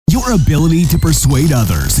Your ability to persuade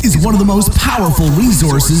others is one of the most powerful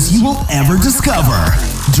resources you will ever discover.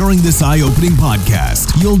 During this eye-opening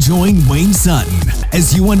podcast, you'll join Wayne Sutton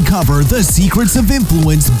as you uncover the secrets of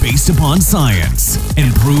influence based upon science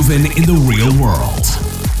and proven in the real world.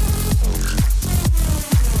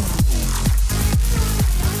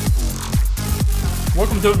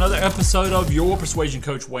 Welcome to another episode of Your Persuasion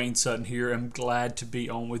Coach. Wayne Sutton here. I'm glad to be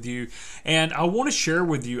on with you. And I want to share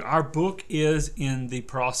with you, our book is in the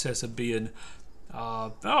process of being,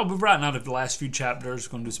 we're writing out of the last few chapters.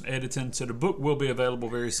 We're going to do some editing. So the book will be available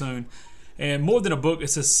very soon. And more than a book,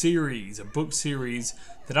 it's a book series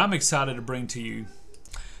that I'm excited to bring to you.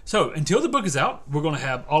 So until the book is out, we're going to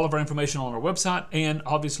have all of our information on our website. And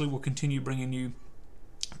obviously, we'll continue bringing you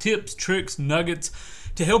tips, tricks, nuggets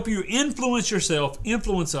to help you influence yourself,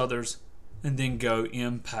 influence others, and then go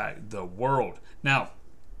impact the world. Now,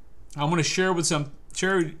 I want to share with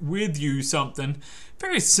you something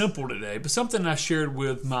very simple today, but something I shared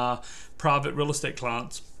with my private real estate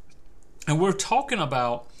clients. And we're talking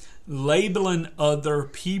about labeling other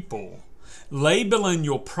people, labeling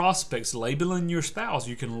your prospects, labeling your spouse.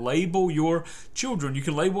 You can label your children, you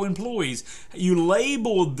can label employees. You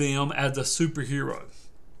label them as a superhero.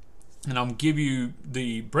 And I'll give you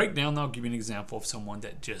the breakdown. I'll give you an example of someone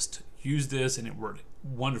that just used this and it worked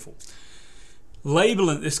wonderful.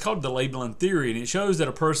 Labeling, it's called the labeling theory, and it shows that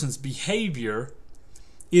a person's behavior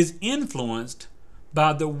is influenced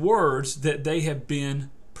by the words that they have been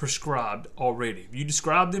prescribed already. If you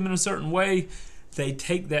describe them in a certain way, they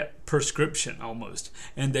take that prescription almost,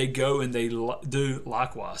 and they go and they do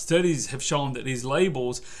likewise. Studies have shown that these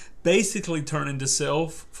labels basically turn into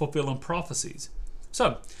self-fulfilling prophecies.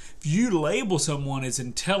 So, if you label someone as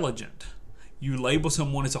intelligent, you label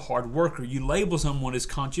someone as a hard worker, you label someone as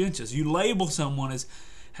conscientious, you label someone as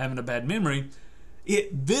having a bad memory,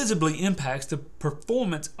 it visibly impacts the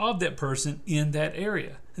performance of that person in that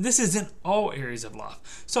area. And this is in all areas of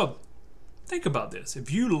life. So think about this.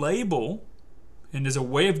 If you label, and there's a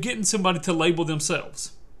way of getting somebody to label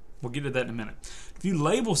themselves, we'll get to that in a minute. If you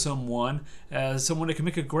label someone as someone that can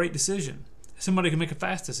make a great decision, somebody can make a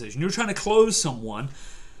fast decision, you're trying to close someone,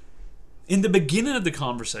 in the beginning of the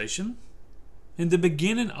conversation, in the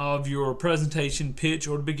beginning of your presentation pitch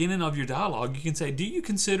or the beginning of your dialogue, you can say, do you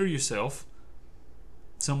consider yourself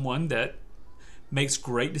someone that makes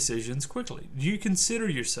great decisions quickly? Do you consider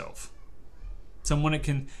yourself someone that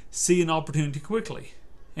can see an opportunity quickly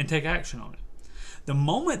and take action on it? The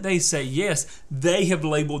moment they say yes, they have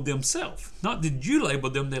labeled themselves. Not did you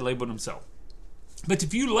label them, they labeled themselves. But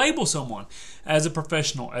if you label someone as a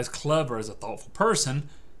professional, as clever, as a thoughtful person,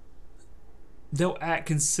 they'll act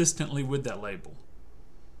consistently with that label.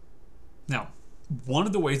 Now, one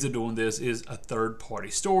of the ways of doing this is a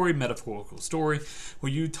third-party story, metaphorical story,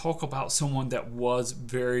 where you talk about someone that was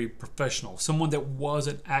very professional, someone that was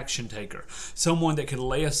an action taker, someone that could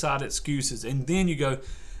lay aside excuses, and then you go,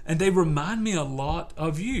 and they remind me a lot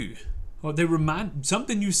of you. Or they remind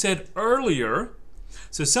something you said earlier.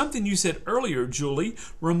 So something you said earlier, Julie,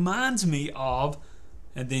 reminds me of,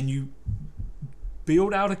 and then you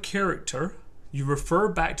build out a character. You refer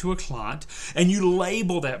back to a client and you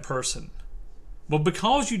label that person. Well,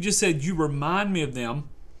 because you just said you remind me of them,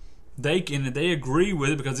 they agree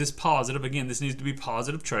with it because it's positive. Again, this needs to be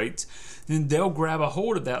positive traits. Then they'll grab a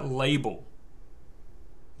hold of that label.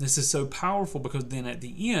 This is so powerful because then at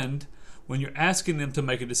the end, when you're asking them to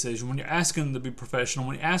make a decision, when you're asking them to be professional,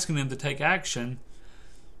 when you're asking them to take action,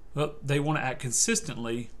 well, they want to act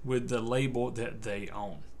consistently with the label that they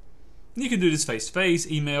own. You can do this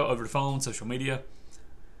face-to-face, email, over the phone, social media,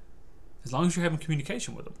 as long as you're having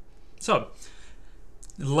communication with them. So,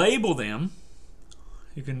 label them.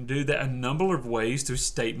 You can do that a number of ways through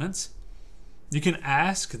statements. You can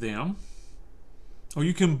ask them, or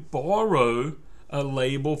you can borrow a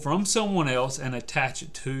label from someone else and attach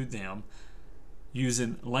it to them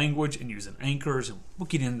using language and using anchors. And we'll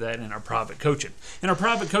get into that in our private coaching. In our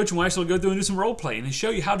private coaching, we'll actually go through and do some role playing and show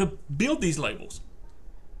you how to build these labels.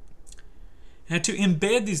 And to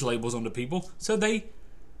embed these labels onto people so they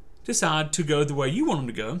decide to go the way you want them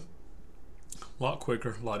to go. A lot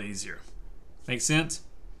quicker, a lot easier. Make sense?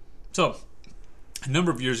 So, a number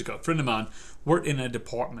of years ago, a friend of mine worked in a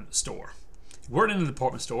department store.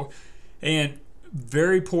 And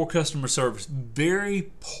very poor customer service,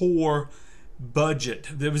 very poor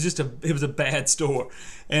budget. It was a bad store.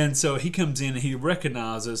 And so he comes in and he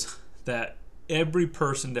recognizes that every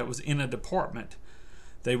person that was in a department,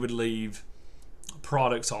 they would leave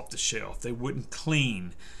products off the shelf. They wouldn't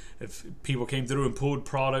clean. If people came through and pulled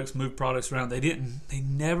products, moved products around, they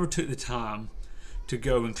never took the time to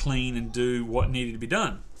go and clean and do what needed to be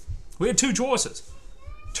done. We had two choices.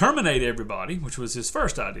 terminate everybody, which was his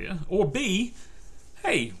first idea, or B,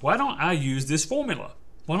 hey, why don't I use this formula?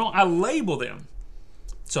 Why don't I label them?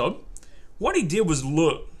 So what he did was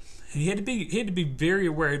look. He had to be very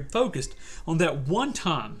aware and focused on that one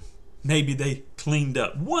time maybe they cleaned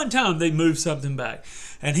up. One time they moved something back.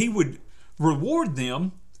 And he would reward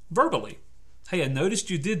them verbally. Hey, I noticed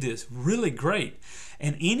you did this. Really great.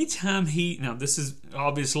 And anytime now this is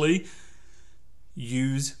obviously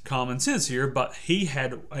use common sense here, but he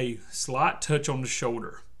had a slight touch on the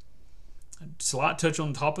shoulder. A slight touch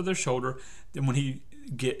on the top of their shoulder. Then when he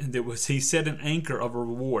set an anchor of a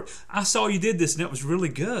reward. I saw you did this and that was really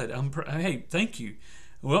good. Hey, thank you.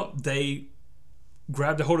 Well, they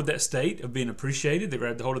grabbed a hold of that state of being appreciated. They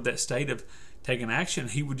grabbed a hold of that state of taking action.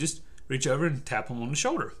 He would just reach over and tap them on the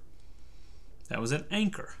shoulder. That was an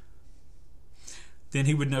anchor. Then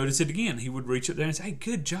he would notice it again. He would reach up there and say, hey,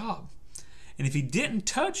 good job. And if he didn't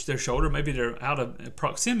touch their shoulder, maybe they're out of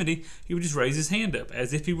proximity, he would just raise his hand up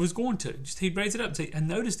as if he was going to. He'd raise it up and say, I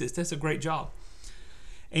noticed this. That's a great job.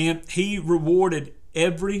 And he rewarded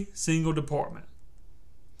every single department.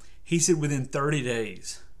 He said within 30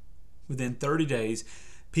 days,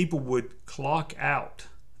 people would clock out.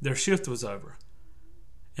 Their shift was over.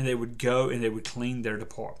 And they would go and they would clean their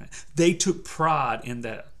department. They took pride in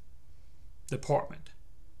that department.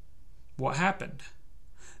 What happened?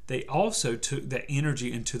 They also took that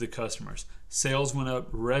energy into the customers. Sales went up,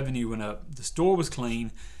 revenue went up, the store was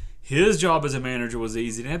clean. His job as a manager was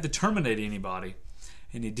easy. He didn't have to terminate anybody.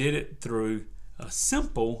 And he did it through a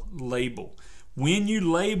simple label. When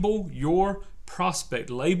you label your prospect,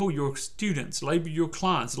 label your students, label your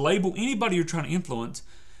clients, label anybody you're trying to influence,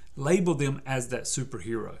 label them as that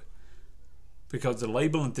superhero. Because the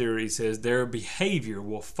labeling theory says their behavior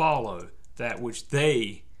will follow that which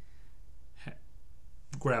they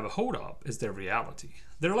grab a hold of as their reality,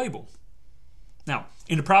 their label. Now,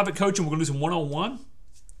 in the private coaching, we're going to do some one-on-one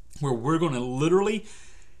where we're going to literally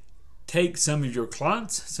take some of your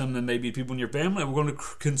clients, some of them may be people in your family, and we're going to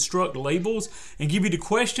construct labels and give you the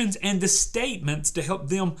questions and the statements to help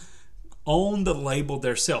them own the label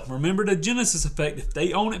themselves. Remember the Genesis effect. If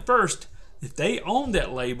they own it first, if they own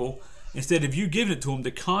that label, instead of you giving it to them,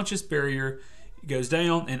 the conscious barrier goes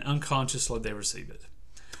down and unconsciously they receive it.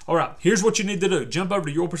 All right, here's what you need to do. Jump over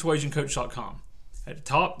to yourpersuasioncoach.com. At the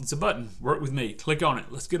top, it's a button, work with me. Click on it.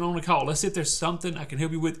 Let's get on a call. Let's see if there's something I can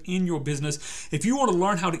help you with in your business. If you want to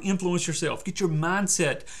learn how to influence yourself, get your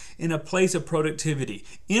mindset in a place of productivity,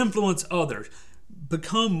 influence others,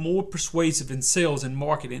 become more persuasive in sales and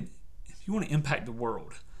marketing. If you want to impact the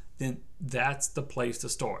world, then that's the place to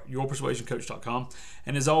start, yourpersuasioncoach.com.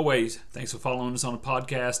 And as always, thanks for following us on the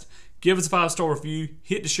podcast. Give us a 5-star review,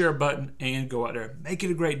 hit the share button, and go out there. Make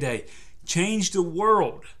it a great day. Change the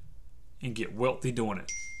world and get wealthy doing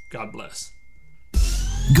it. God bless.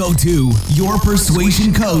 Go to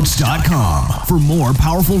yourpersuasioncoach.com for more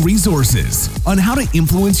powerful resources on how to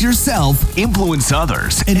influence yourself, influence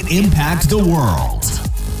others, and impact the world.